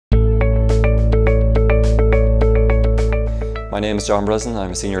My name is John Breslin.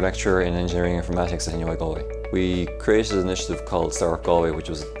 I'm a senior lecturer in engineering informatics at Galway. We created an initiative called Startup Galway, which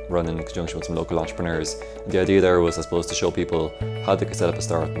was run in conjunction with some local entrepreneurs. The idea there was, I suppose, to show people how they could set up a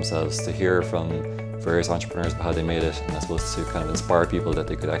startup themselves, to hear from various entrepreneurs about how they made it, and I suppose to kind of inspire people that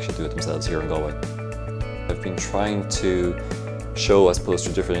they could actually do it themselves here in Galway. I've been trying to show, I suppose,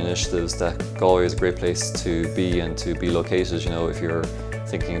 through different initiatives that Galway is a great place to be and to be located, you know, if you're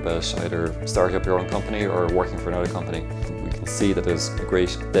thinking about either starting up your own company or working for another company. We can see that there's a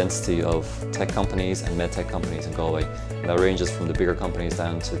great density of tech companies and medtech companies in Galway, and that ranges from the bigger companies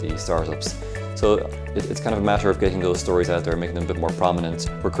down to the startups. So it's kind of a matter of getting those stories out there, making them a bit more prominent.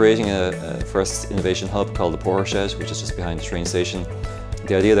 We're creating a first innovation hub called the PorterShed, which is just behind the train station.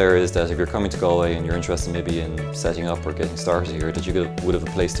 The idea there is that if you're coming to Galway and you're interested maybe in setting up or getting started here, that you would have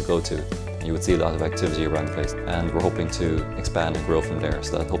a place to go to. And you would see a lot of activity around the place. And we're hoping to expand and grow from there,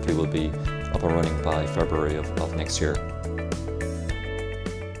 so that hopefully will be up and running by February of next year.